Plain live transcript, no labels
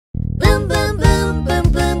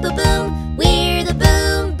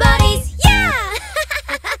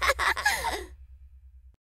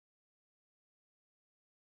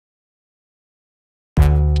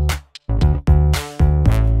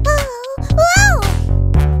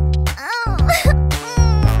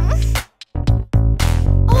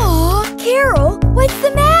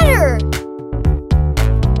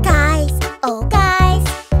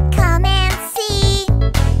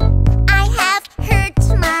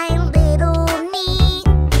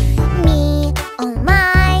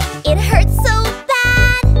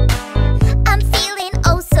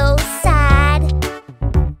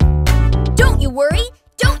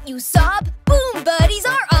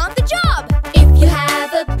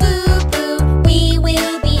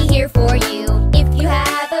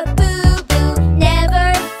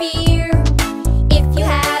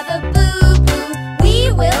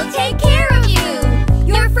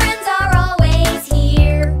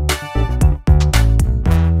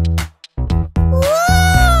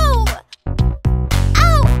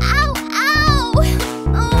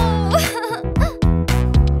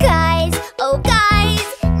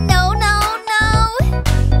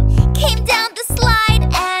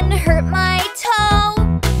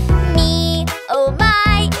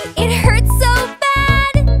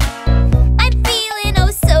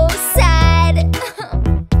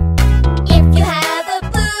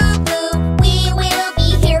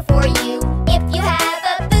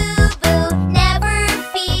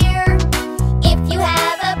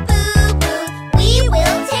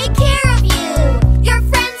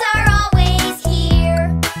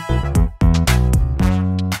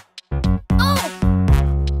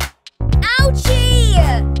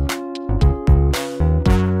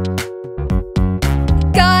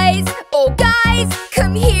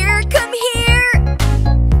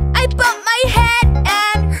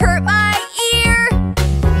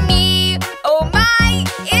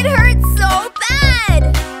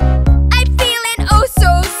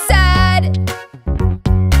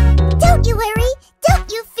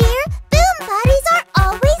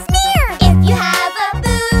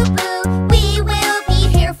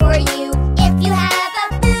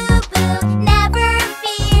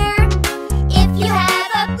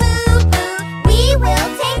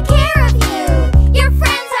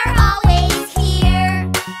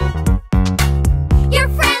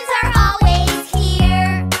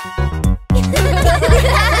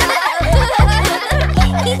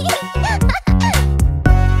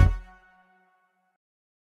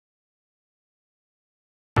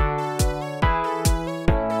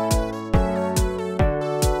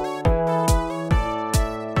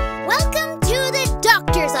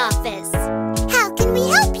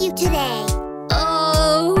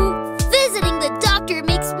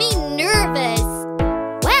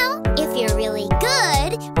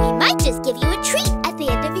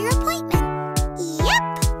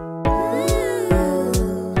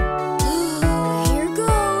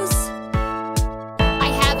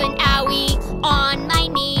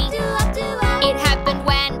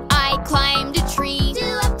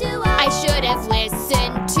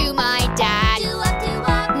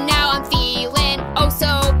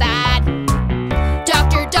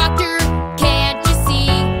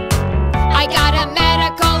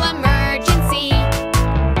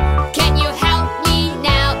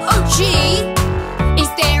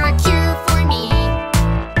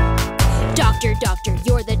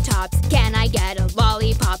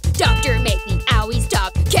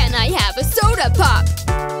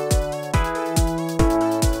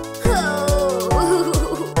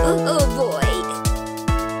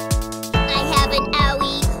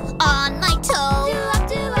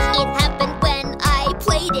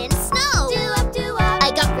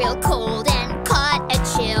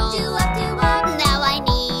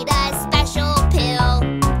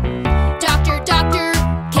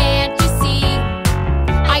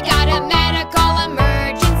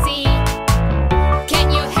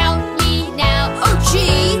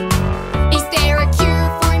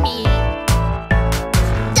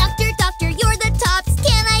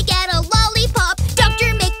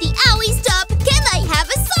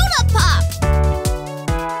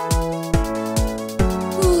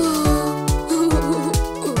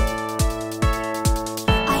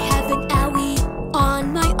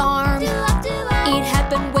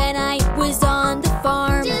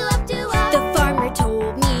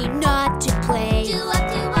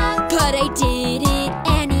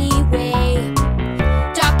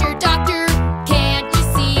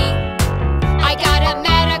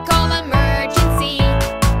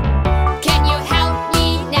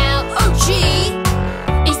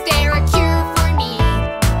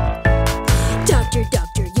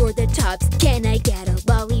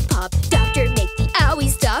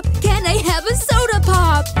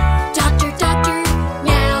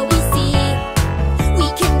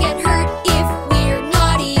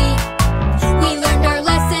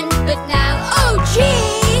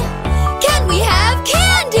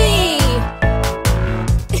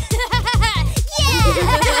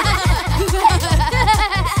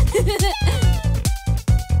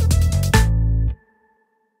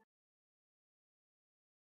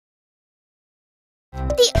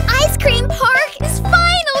The ice cream park is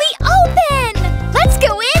finally open! Let's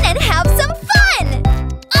go in and have some fun!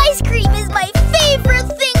 Ice cream is my favorite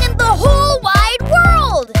thing in the whole wide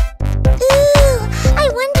world! Ooh, I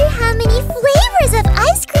wonder how many flavors of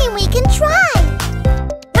ice cream we can try!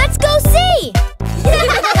 Let's go see!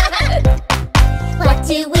 What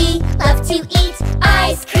do we love to eat?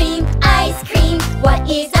 Ice cream, ice cream.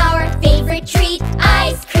 What is our favorite treat?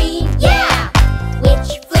 Ice cream, yeah!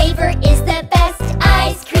 Which flavor is the best?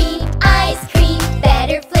 Ice cream, ice cream.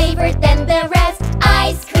 Better flavor than the rest.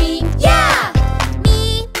 Ice cream, yeah!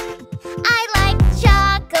 Me, I like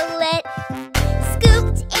chocolate.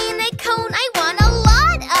 Scooped in a cone, I want a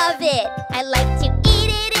lot of it. I like to eat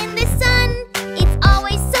it in the sun. It's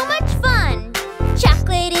always so much fun.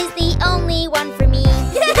 Chocolate is the only one for me.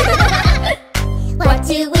 What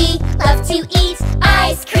do we love to eat?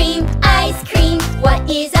 Ice cream, ice cream. What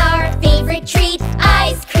is our favorite treat?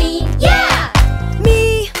 Ice cream, yeah!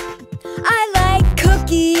 Me, I like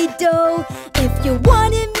cookie dough. If you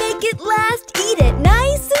want to make it last, eat it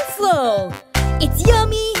nice and slow. It's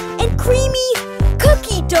yummy and creamy.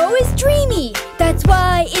 Cookie dough is dreamy. That's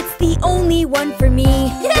why it's the only one for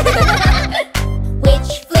me.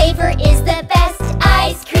 Which flavor is the best?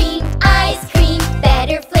 Ice cream, ice cream.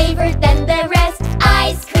 Better flavor than the rest.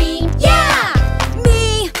 Ice cream, yeah!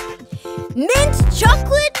 Me, mint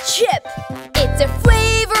chocolate chip. It's a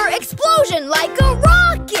flavor explosion like a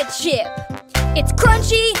rocket ship. It's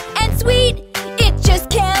crunchy and sweet. It just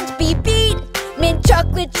can't be beat. Mint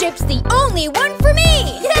chocolate chip's the only one for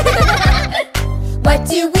me. What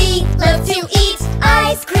do we love to eat?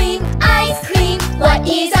 Ice cream, ice cream. What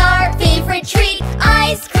is our favorite treat?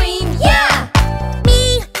 Ice cream, yeah!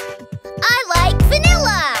 Me, I like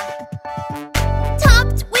vanilla.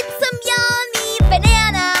 Topped with some yummy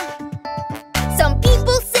banana. Some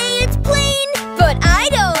people say it's plain, but I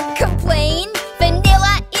don't complain.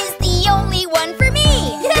 Vanilla is the only one for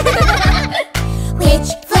me.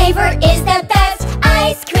 Which flavor is the best?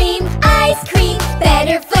 Ice cream, ice cream.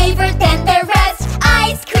 Better flavor than the rest.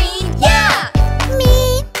 Ice cream, yeah!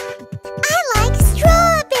 Me, I like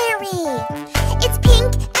strawberry. It's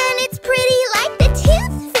pink and it's pretty like the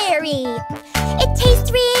tooth fairy. It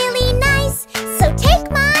tastes really nice, so take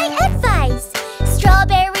my advice.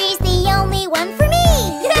 Strawberry's the only one for me.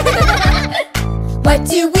 What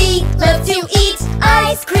do we love to eat?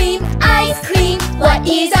 Ice cream, ice cream. What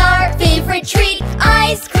is our favorite treat?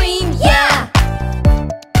 Ice cream, yeah!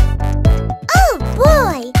 Oh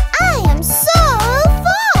boy, I am so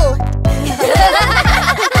full!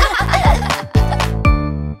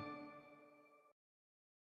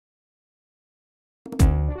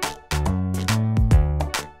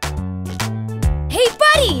 Hey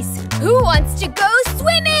buddies, who wants to go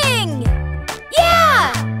swimming?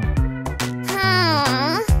 Yeah!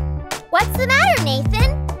 What's the matter,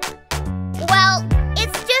 Nathan? Well,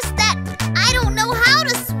 it's just that I don't know how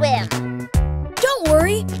to swim. Don't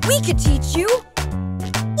worry, we could teach you.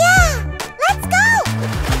 Yeah, let's go!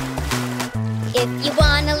 If you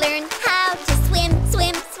want to learn how to swim,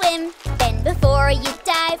 swim, swim, then before you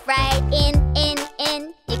dive right in,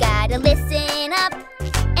 you gotta listen up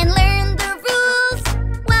and learn the rules.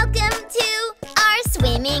 Welcome to our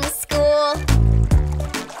swimming school.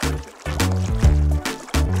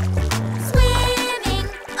 Swimming,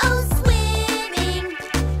 oh swimming,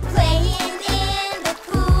 playing in the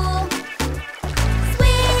pool.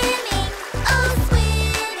 Swimming, oh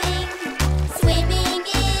swimming, swimming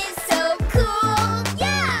is so cool,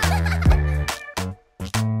 yeah!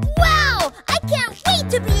 Wow, I can't wait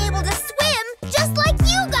to be able to swim just like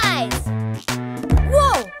you guys!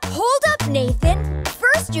 Whoa, hold up, Nathan.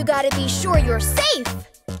 First you gotta be sure you're safe.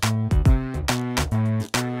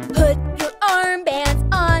 Put your armbands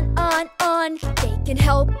on. They can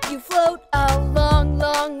help you float a long,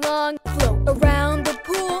 long, long. Float around the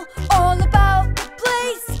pool, all about the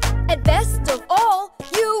place. And best of all,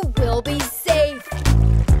 you will be safe.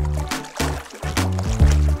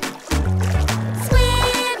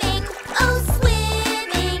 Swimming, oh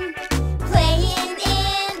swimming, playing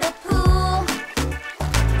in the pool.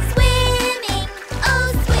 Swimming, oh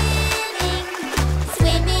swimming,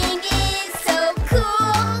 swimming is so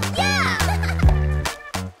cool, yeah!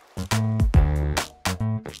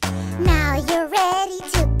 Now you're ready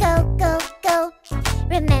to go, go, go.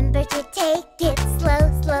 Remember to take it slow,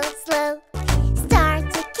 slow, slow. Start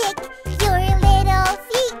to kick your little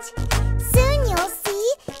feet. Soon you'll see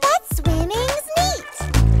that swimming's neat.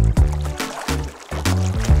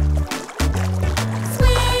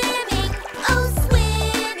 Swimming, oh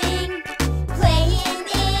swimming, playing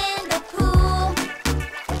in the pool.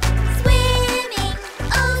 Swimming,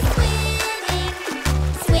 oh swimming,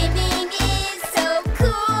 swimming is so cool.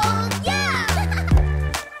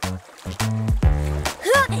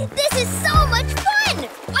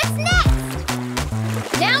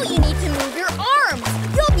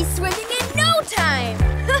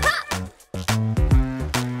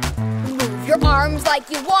 arms like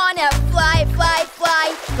you wanna fly, fly,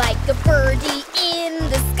 fly, like a birdie in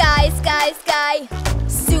the sky, sky, sky.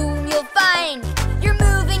 Soon you'll find you're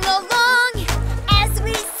moving along as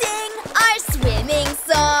we sing our swimming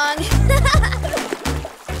song.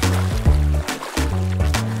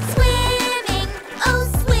 Swimming, oh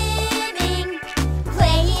swimming,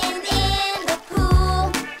 playing in the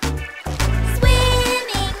pool.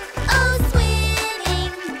 Swimming, oh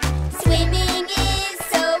swimming, swimming is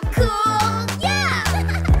so cool, yeah!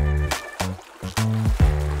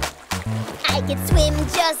 I could swim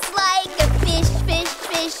just like a fish, fish,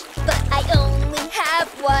 fish, but I only have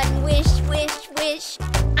one wish, wish, wish.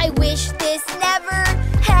 I wish this never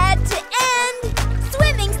had to end.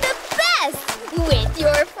 Swimming's the best with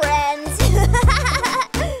your friends.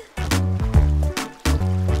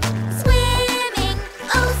 Swimming,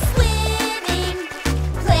 oh swimming,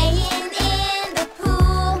 playing in the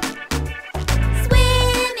pool.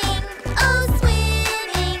 Swimming, oh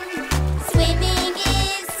swimming, swimming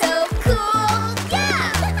is so cool, yeah!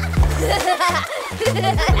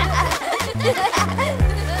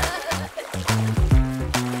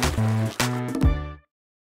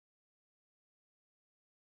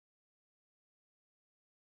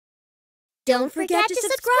 Don't forget to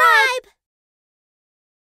subscribe!